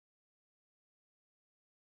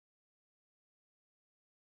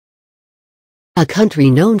A country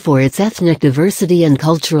known for its ethnic diversity and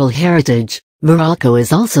cultural heritage, Morocco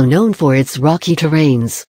is also known for its rocky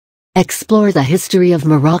terrains. Explore the history of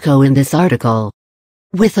Morocco in this article.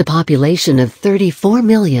 With a population of 34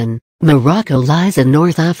 million, Morocco lies in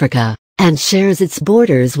North Africa, and shares its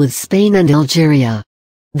borders with Spain and Algeria.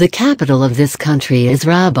 The capital of this country is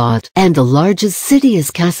Rabat, and the largest city is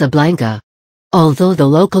Casablanca. Although the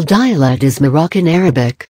local dialect is Moroccan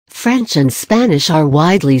Arabic, French and Spanish are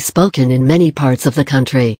widely spoken in many parts of the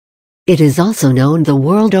country. It is also known the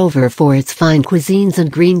world over for its fine cuisines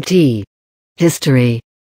and green tea. History.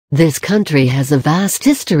 This country has a vast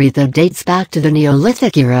history that dates back to the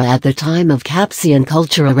Neolithic era at the time of Capsian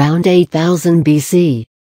culture around 8000 BC.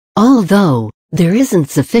 Although there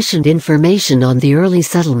isn't sufficient information on the early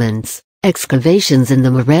settlements, excavations in the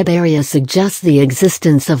Maghreb area suggest the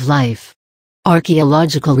existence of life.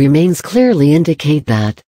 Archaeological remains clearly indicate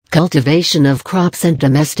that cultivation of crops and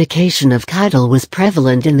domestication of cattle was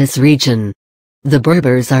prevalent in this region. The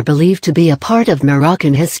Berbers are believed to be a part of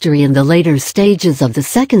Moroccan history in the later stages of the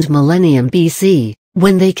 2nd millennium BC,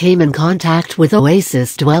 when they came in contact with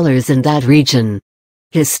oasis dwellers in that region.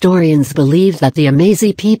 Historians believe that the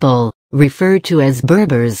Amazi people, referred to as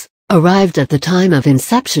Berbers, arrived at the time of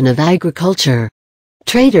inception of agriculture.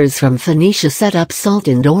 Traders from Phoenicia set up salt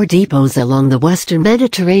and ore depots along the western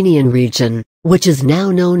Mediterranean region, which is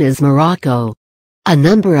now known as Morocco. A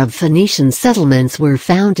number of Phoenician settlements were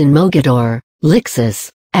found in Mogador,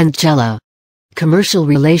 Lixus, and Chela. Commercial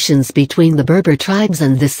relations between the Berber tribes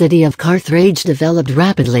and the city of Carthage developed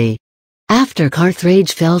rapidly. After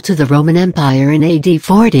Carthage fell to the Roman Empire in AD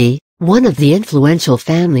 40, one of the influential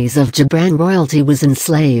families of Gibran royalty was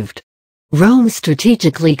enslaved. Rome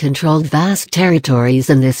strategically controlled vast territories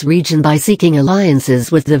in this region by seeking alliances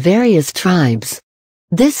with the various tribes.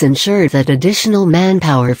 This ensured that additional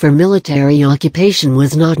manpower for military occupation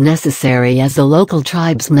was not necessary as the local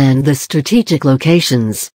tribes manned the strategic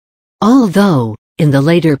locations. Although, in the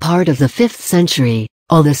later part of the 5th century,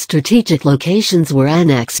 all the strategic locations were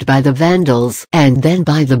annexed by the Vandals and then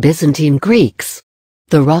by the Byzantine Greeks.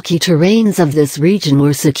 The rocky terrains of this region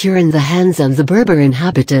were secure in the hands of the Berber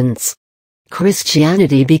inhabitants.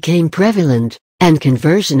 Christianity became prevalent, and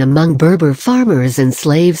conversion among Berber farmers and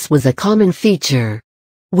slaves was a common feature.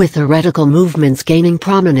 With heretical movements gaining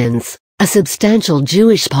prominence, a substantial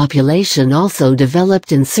Jewish population also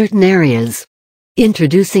developed in certain areas.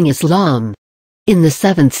 Introducing Islam. In the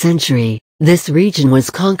 7th century, this region was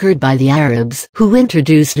conquered by the Arabs, who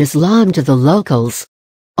introduced Islam to the locals.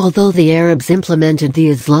 Although the Arabs implemented the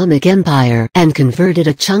Islamic Empire and converted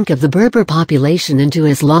a chunk of the Berber population into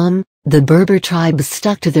Islam, the Berber tribes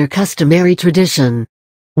stuck to their customary tradition.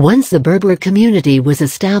 Once the Berber community was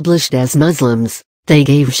established as Muslims, they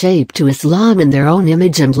gave shape to Islam in their own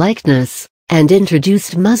image and likeness, and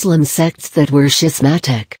introduced Muslim sects that were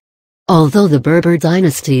schismatic. Although the Berber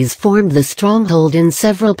dynasties formed the stronghold in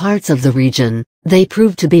several parts of the region, they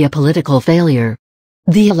proved to be a political failure.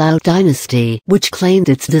 The Alauite dynasty, which claimed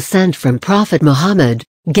its descent from Prophet Muhammad,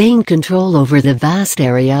 gained control over the vast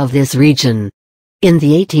area of this region. In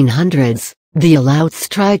the 1800s, the Alauites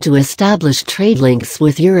tried to establish trade links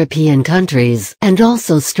with European countries and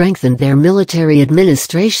also strengthened their military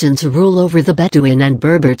administration to rule over the Bedouin and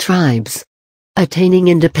Berber tribes. Attaining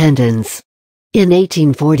independence. In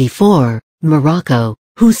 1844, Morocco,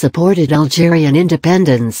 who supported Algerian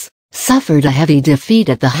independence, suffered a heavy defeat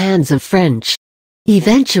at the hands of French.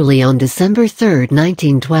 Eventually on December 3,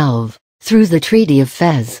 1912, through the Treaty of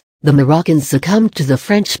Fez, the Moroccans succumbed to the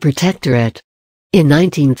French protectorate. In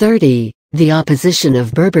 1930, the opposition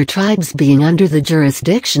of Berber tribes being under the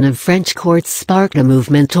jurisdiction of French courts sparked a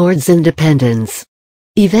movement towards independence.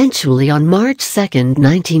 Eventually on March 2,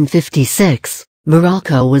 1956,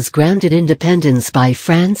 Morocco was granted independence by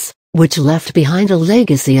France, which left behind a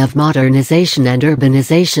legacy of modernization and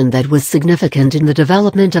urbanization that was significant in the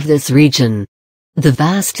development of this region. The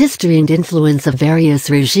vast history and influence of various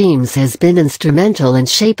regimes has been instrumental in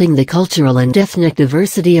shaping the cultural and ethnic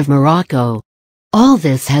diversity of Morocco. All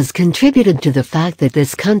this has contributed to the fact that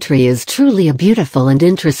this country is truly a beautiful and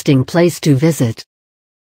interesting place to visit.